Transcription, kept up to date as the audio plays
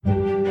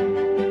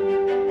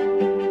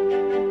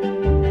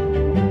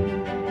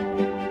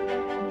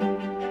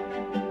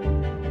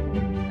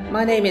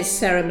My name is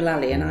Sarah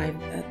Mullally and I've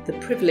had the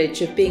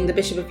privilege of being the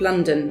Bishop of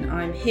London.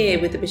 I'm here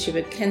with the Bishop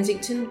of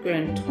Kensington,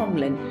 Graham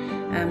Tomlin,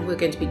 and we're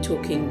going to be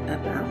talking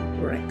about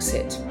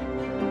Brexit.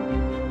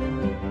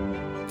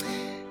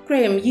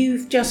 Graham,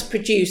 you've just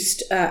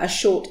produced a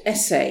short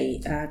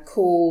essay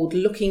called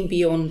Looking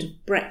Beyond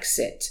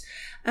Brexit.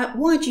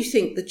 Why do you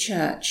think the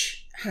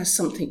Church has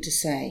something to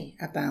say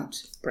about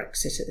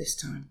Brexit at this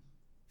time?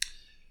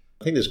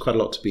 I think there's quite a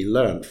lot to be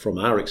learned from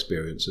our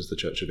experience as the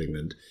Church of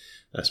England,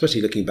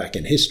 especially looking back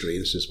in history.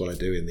 This is what I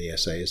do in the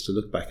essay, is to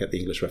look back at the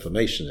English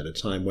Reformation at a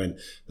time when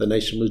the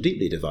nation was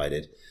deeply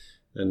divided.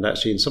 And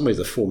actually, in some ways,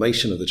 the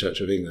formation of the Church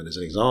of England is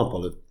an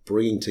example of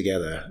bringing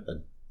together a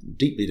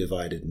deeply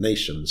divided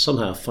nation,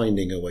 somehow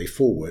finding a way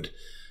forward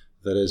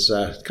that has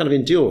kind of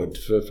endured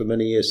for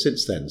many years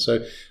since then.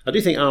 So I do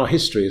think our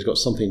history has got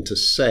something to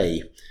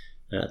say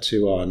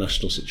to our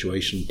national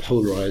situation,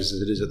 polarised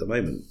as it is at the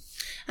moment.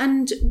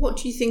 And what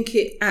do you think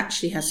it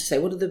actually has to say?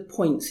 What are the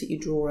points that you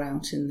draw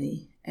out in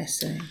the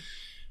essay?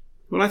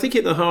 Well, I think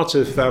at the heart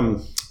of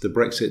the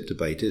Brexit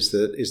debate is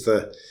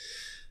the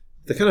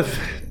kind of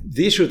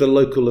the issue of the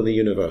local and the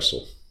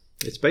universal.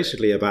 It's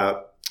basically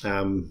about,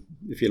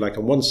 if you like,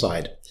 on one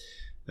side,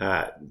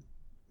 there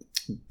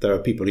are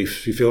people who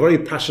feel very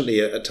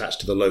passionately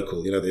attached to the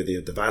local. You know,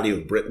 the value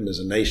of Britain as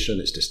a nation,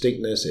 its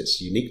distinctness,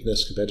 its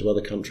uniqueness compared to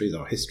other countries,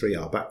 our history,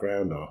 our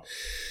background, our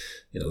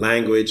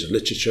language and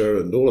literature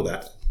and all of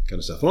that kind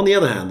of stuff. And on the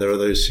other hand, there are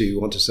those who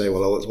want to say,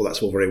 well,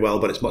 that's all very well,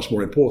 but it's much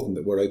more important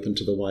that we're open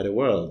to the wider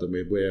world and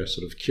we're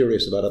sort of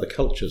curious about other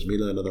cultures, and we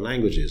learn other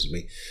languages, and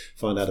we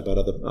find out about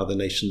other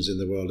nations in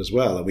the world as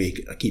well, and we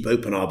keep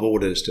open our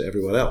borders to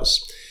everyone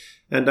else.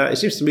 And it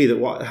seems to me that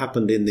what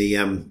happened in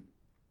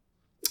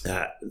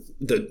what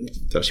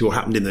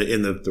happened in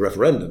the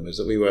referendum is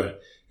that we were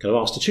kind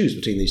of asked to choose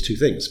between these two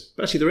things.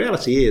 But actually, the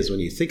reality is, when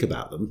you think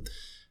about them,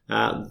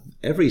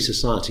 every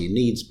society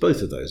needs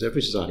both of those.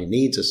 Every society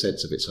needs a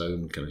sense of its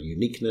own kind of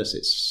uniqueness,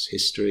 its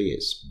history,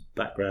 its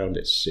background,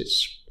 its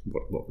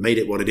what made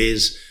it what it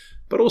is.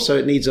 But also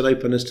it needs an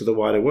openness to the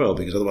wider world,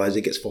 because otherwise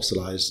it gets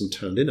fossilized and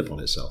turned in upon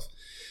itself.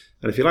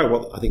 And if you like,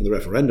 what I think the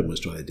referendum was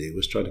trying to do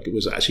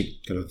was actually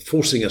kind of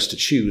forcing us to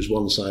choose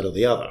one side or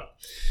the other.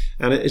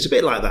 And it's a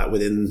bit like that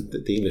within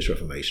the English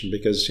Reformation,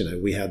 because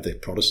we had the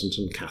Protestant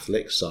and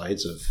Catholic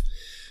sides of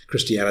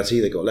Christianity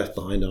that got left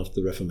behind after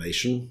the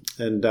Reformation.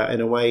 And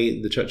in a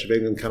way, the Church of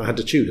England kind of had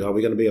to choose. Are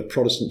we going to be a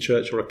Protestant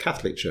church or a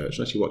Catholic church?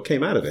 And actually what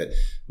came out of it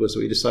was that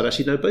we decided,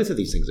 actually, no, both of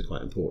these things are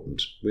quite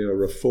important. We are a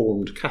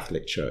Reformed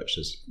Catholic church.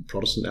 There's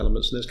Protestant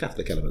elements and there's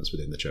Catholic elements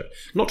within the church.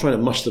 I'm not trying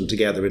to mush them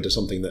together into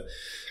something that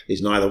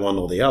is neither one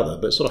nor the other,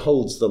 but sort of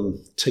holds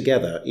them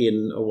together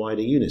in a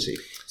wider unity.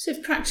 So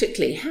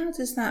practically, how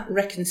does that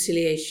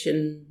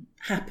reconciliation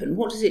happen?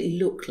 What does it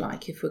look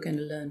like if we're going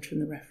to learn from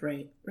the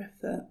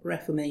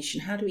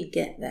Reformation? How do we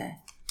get there?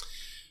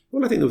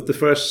 Well, I think the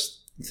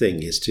first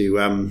thing is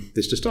to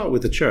start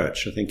with the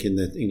Church. I think in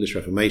the English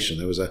Reformation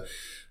there was a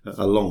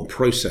long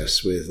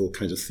process with all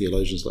kinds of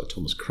theologians like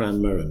Thomas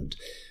Cranmer and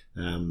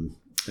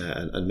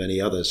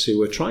many others who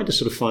were trying to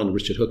sort of find,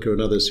 Richard Hooker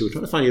and others, who were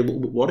trying to find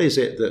what is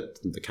it that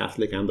the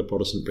Catholic and the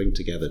Protestant bring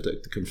together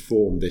to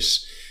conform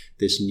this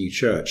new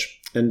church.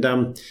 And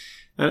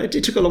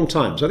it took a long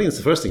time. So I think that's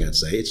the first thing I'd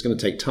say. It's going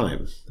to take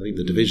time. I think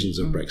the divisions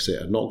of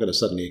Brexit are not going to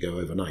suddenly go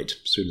overnight.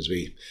 As soon as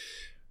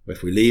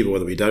if we leave or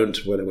whether we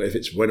don't, when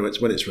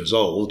it's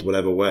resolved,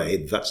 whatever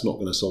way, that's not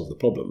going to solve the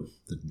problem.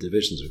 The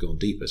divisions have gone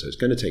deeper, so it's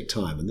going to take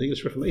time. And the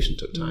English Reformation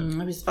took time.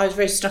 I was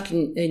very struck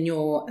in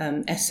your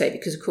essay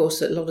because, of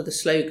course, a lot of the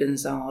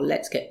slogans are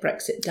 "Let's get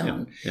Brexit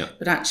done," yeah.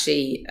 But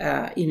actually,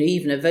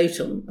 even a vote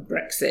on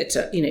Brexit,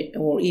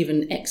 or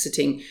even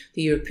exiting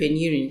the European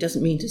Union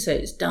doesn't mean to say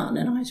it's done.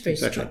 And I was very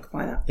struck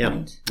by that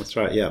point. That's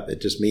right. Yeah, it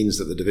just means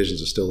that the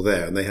divisions are still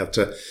there, and they have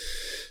to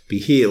be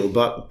healed,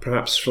 but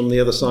perhaps from the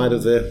other side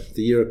of the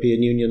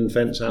European Union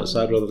fence,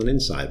 outside rather than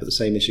inside. But the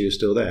same issue is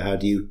still there. How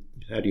do you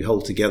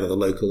hold together the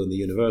local and the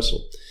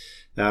universal?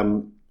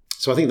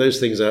 So I think those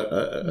things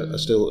are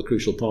still a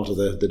crucial part of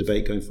the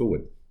debate going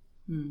forward.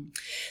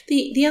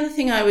 The other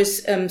thing I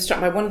was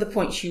struck by, one of the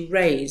points you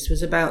raised,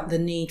 was about the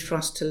need for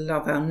us to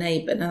love our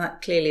neighbour. Now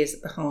that clearly is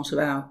at the heart of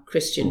our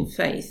Christian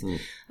faith.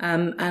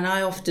 And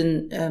I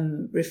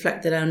often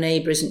reflect that our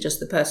neighbour isn't just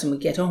the person we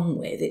get on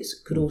with, it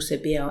could also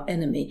be our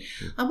enemy.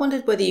 I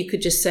wondered whether you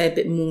could just say a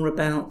bit more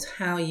about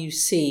how you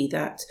see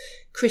that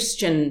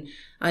Christian,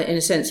 in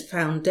a sense,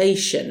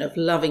 foundation of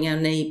loving our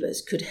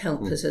neighbours could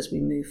help us as we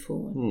move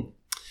forward.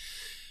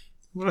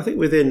 Well, I think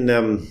within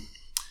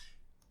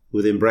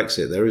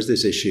Brexit, there is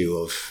this issue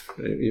of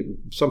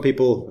some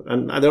people,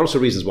 and there are also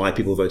reasons why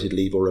people voted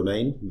leave or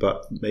remain,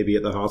 but maybe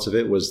at the heart of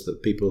it was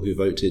that people who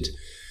voted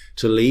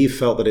to leave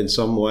felt that in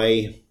some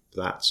way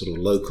that sort of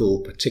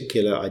local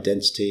particular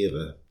identity of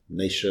a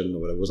nation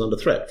or whatever was under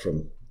threat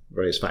from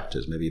various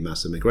factors, maybe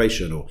mass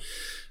immigration or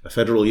a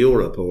federal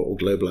Europe or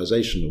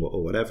globalization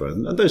or whatever.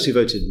 And those who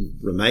voted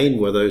remain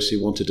were those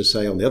who wanted to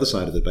say on the other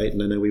side of the debate,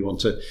 no, we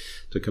want to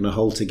kind of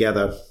hold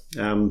together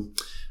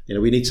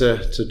we need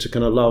to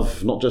kind of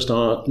love not just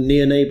our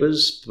near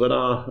neighbours, but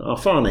our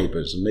far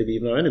neighbours, and maybe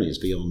even our enemies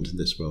beyond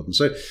this world. And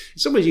so in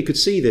some ways you could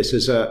see this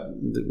as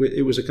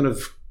it was a kind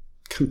of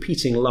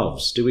competing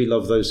loves. Do we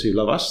love those who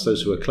love us,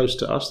 those who are close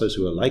to us, those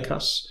who are like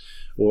us?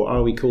 Or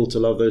are we called to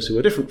love those who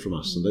are different from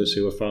us and those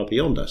who are far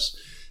beyond us?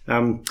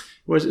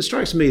 Whereas it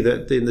strikes me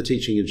that in the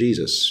teaching of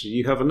Jesus,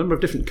 you have a number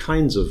of different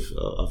kinds of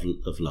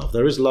love.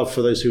 There is love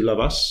for those who love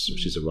us,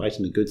 which is a right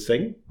and a good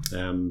thing.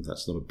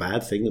 That's not a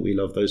bad thing that we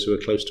love those who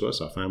are close to us,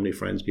 our family,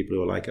 friends, people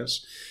who are like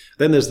us.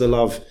 Then there's the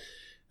love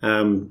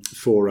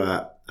for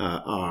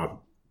our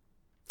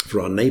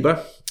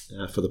neighbour,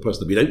 for the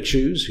person that we don't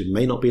choose, who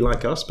may not be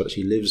like us, but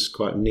she lives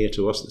quite near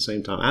to us at the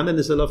same time. And then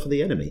there's the love for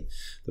the enemy,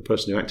 the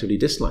person who actively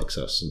dislikes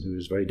us and who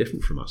is very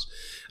different from us.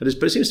 But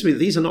it seems to me that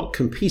these are not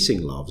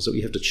competing loves, that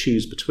we have to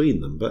choose between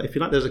them. But if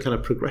you like, there's a kind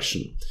of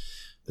progression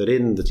that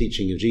in the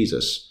teaching of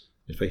Jesus,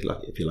 if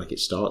you like, it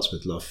starts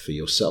with love for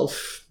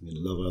yourself.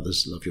 Love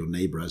others, love your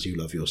neighbour as you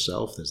love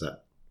yourself. There's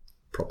that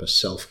proper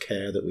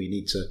self-care that we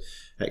need to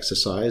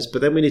exercise.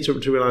 But then we need to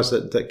realise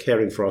that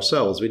caring for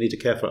ourselves, we need to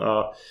care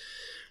for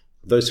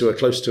those who are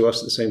close to us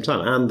at the same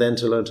time, and then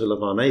to learn to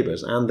love our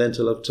neighbours, and then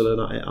to learn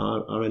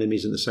our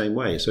enemies in the same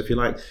way. So if you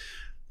like,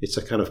 it's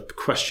a kind of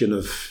question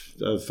of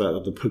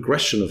the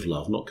progression of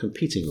love, not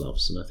competing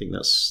loves. And I think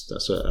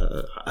that's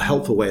a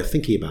helpful way of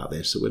thinking about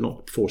this, that we're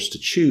not forced to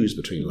choose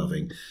between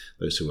loving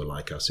those who are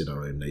like us in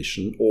our own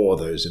nation or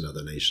those in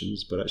other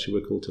nations, but actually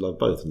we're called to love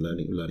both, and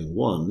learning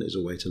one is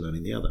a way to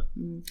learning the other.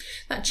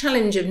 That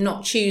challenge of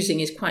not choosing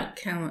is quite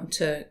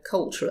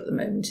counter-culture at the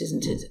moment,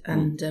 isn't it?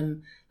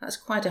 And that's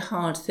quite a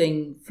hard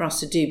thing for us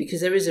to do, because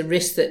there is a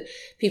risk that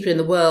people in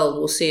the world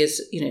will see us,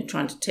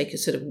 trying to take a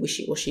sort of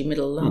wishy-washy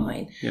middle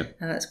line. Yeah.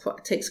 And it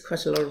takes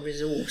quite a lot of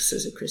resource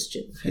as a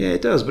Christian. Yeah,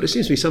 it does. But it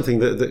seems to be something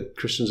that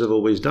Christians have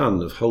always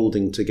done, of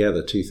holding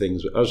together two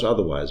things which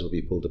otherwise will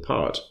be pulled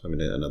apart. I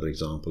mean, another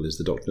example is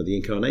the doctrine of the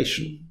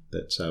Incarnation.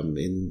 That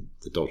in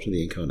the doctrine of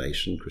the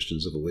Incarnation,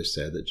 Christians have always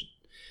said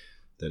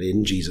that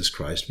in Jesus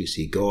Christ we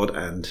see God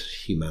and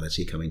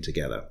humanity coming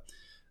together.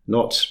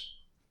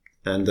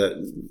 And that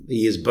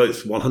he is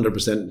both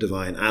 100%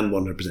 divine and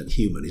 100%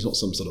 human. He's not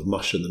some sort of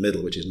mush in the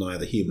middle, which is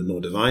neither human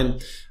nor divine.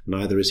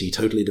 Neither is he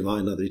totally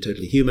divine, neither is he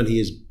totally human. He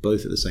is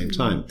both at the same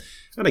time.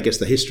 And I guess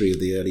the history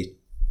of the early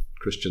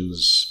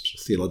Christians'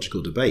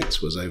 theological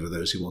debates was over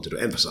those who wanted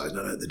to emphasize,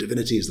 no, the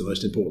divinity is the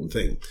most important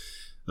thing.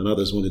 And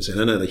others wanted to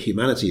say, no, the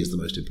humanity is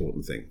the most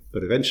important thing.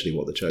 But eventually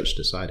what the church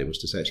decided was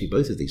to say, actually,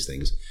 both of these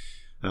things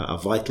are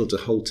vital to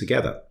hold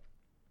together.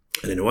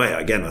 And in a way,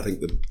 again, I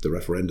think the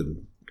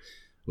referendum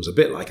was a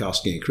bit like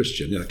asking a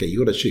Christian, okay,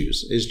 you've got to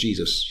choose, is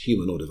Jesus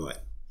human or divine?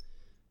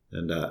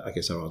 And I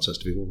guess our answer has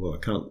to be, well, I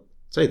can't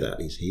say that.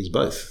 He's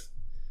both.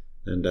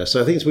 And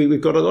so I think we've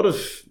got a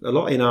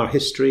lot in our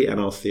history and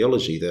our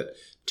theology that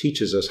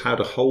teaches us how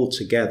to hold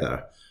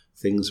together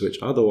things which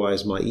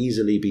otherwise might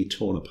easily be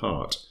torn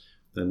apart.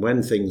 And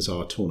when things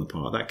are torn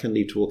apart, that can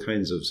lead to all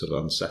kinds of sort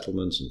of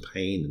unsettlement and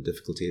pain and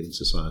difficulty in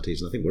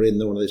societies. And I think we're in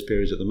one of those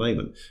periods at the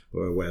moment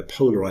where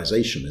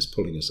polarization is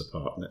pulling us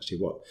apart. And actually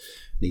what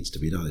needs to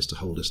be done is to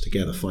hold us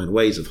together, find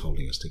ways of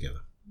holding us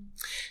together.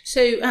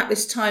 So at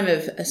this time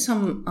of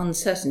some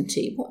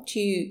uncertainty, what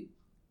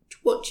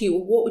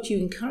would you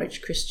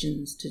encourage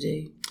Christians to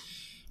do?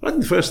 Well, I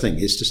think the first thing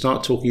is to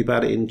start talking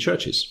about it in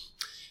churches.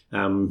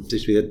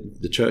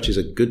 The church is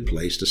a good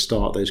place to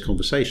start those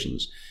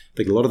conversations. I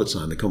think a lot of the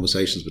time the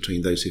conversations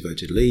between those who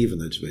voted Leave and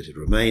those who voted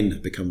Remain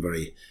have become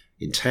very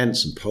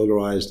intense and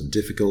polarised and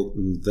difficult,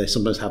 and they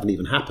sometimes haven't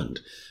even happened.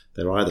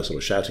 They're either sort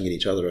of shouting at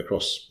each other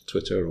across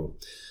Twitter or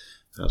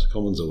House of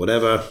Commons or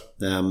whatever,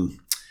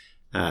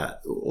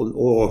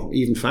 or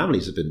even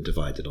families have been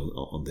divided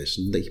on this,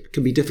 and it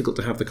can be difficult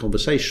to have the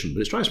conversation.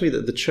 But it strikes me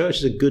that the church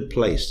is a good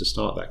place to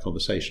start that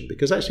conversation,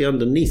 because actually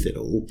underneath it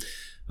all,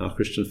 our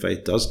Christian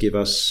faith does give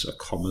us a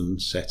common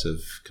set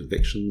of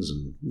convictions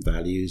and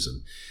values,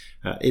 and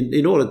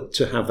in order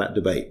to have that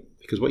debate,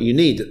 because what you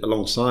need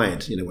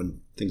alongside,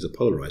 when things are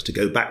polarized, to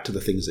go back to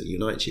the things that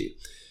unite you.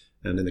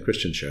 And in the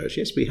Christian church,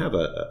 yes, we have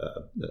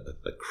a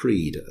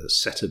creed, a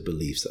set of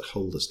beliefs that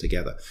hold us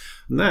together.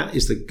 And that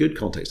is the good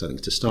context, I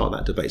think, to start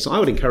that debate. So I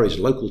would encourage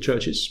local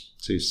churches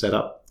to set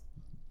up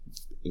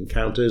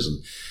encounters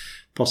and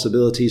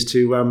possibilities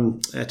to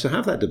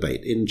have that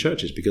debate in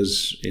churches,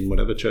 because in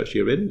whatever church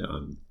you're in,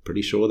 I'm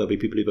pretty sure there'll be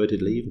people who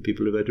voted Leave and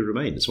people who voted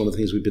Remain. It's one of the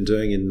things we've been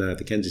doing in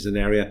the Kensington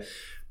area.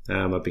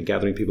 I've been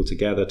gathering people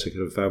together to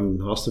kind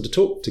of ask them to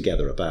talk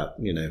together about,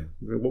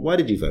 why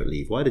did you vote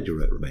Leave? Why did you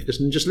vote Remain?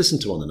 Just listen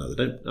to one another.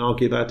 Don't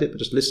argue about it, but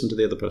just listen to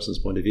the other person's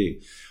point of view.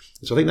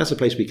 So I think that's a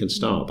place we can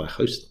start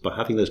by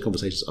having those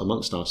conversations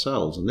amongst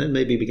ourselves, and then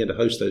maybe begin to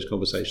host those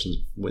conversations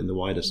in the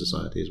wider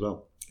society as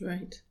well.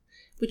 Right.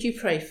 Would you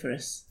pray for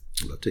us?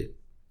 I'd love to.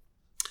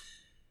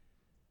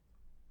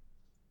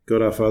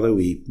 God our Father,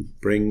 we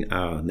bring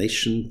our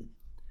nation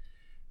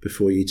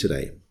before you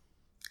today.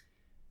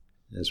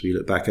 As we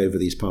look back over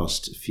these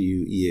past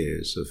few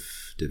years of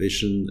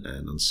division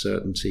and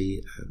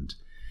uncertainty and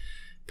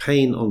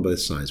pain on both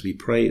sides, we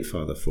pray,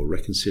 Father, for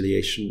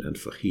reconciliation and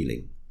for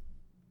healing.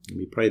 And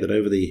we pray that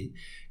over the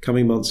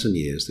coming months and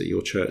years that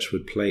your church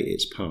would play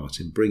its part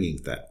in bringing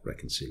that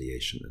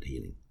reconciliation and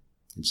healing.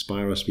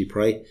 Inspire us, we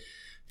pray,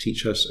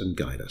 teach us and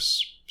guide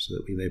us so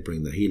that we may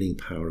bring the healing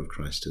power of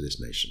Christ to this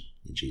nation.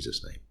 In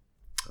Jesus' name.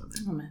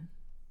 Amen. Amen.